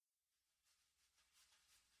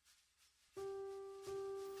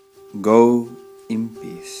Go in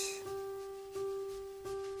peace.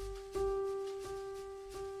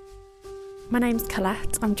 My name's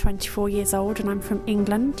Collette, I'm 24 years old and I'm from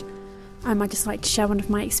England. I'd just like to share one of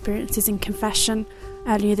my experiences in confession.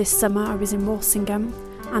 Earlier this summer I was in Walsingham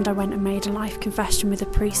and I went and made a life confession with a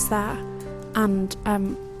priest there, and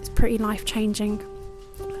it's pretty life-changing.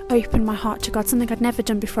 I opened my heart to God, something I'd never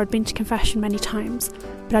done before. I'd been to confession many times,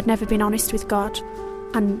 but I'd never been honest with God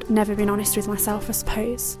and never been honest with myself, I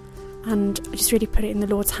suppose. And I just really put it in the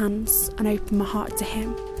Lord's hands and opened my heart to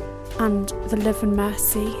Him. And the love and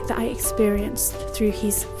mercy that I experienced through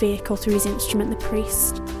His vehicle, through His instrument, the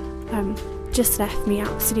priest, just left me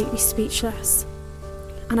absolutely speechless.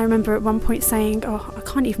 And I remember at one point saying, I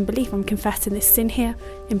can't even believe I'm confessing this sin here,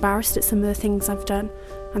 embarrassed at some of the things I've done.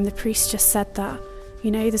 And the priest just said that,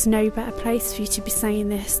 there's no better place for you to be saying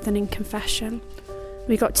this than in confession.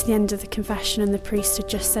 We got to the end of the confession and the priest had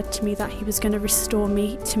just said to me that he was going to restore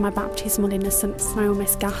me to my baptismal innocence, and I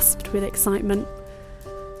almost gasped with excitement.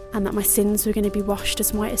 And that my sins were going to be washed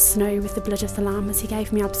as white as snow with the blood of the Lamb as He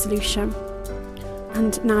gave me absolution.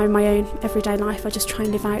 And now in my own everyday life I just try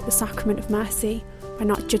and live out the sacrament of mercy by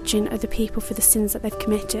not judging other people for the sins that they've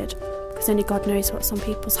committed, because only God knows what's on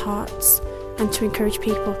people's hearts, and to encourage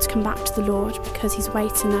people to come back to the Lord because He's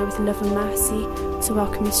waiting there with love and mercy to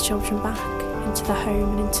welcome His children back into the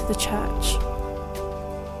home and into the church.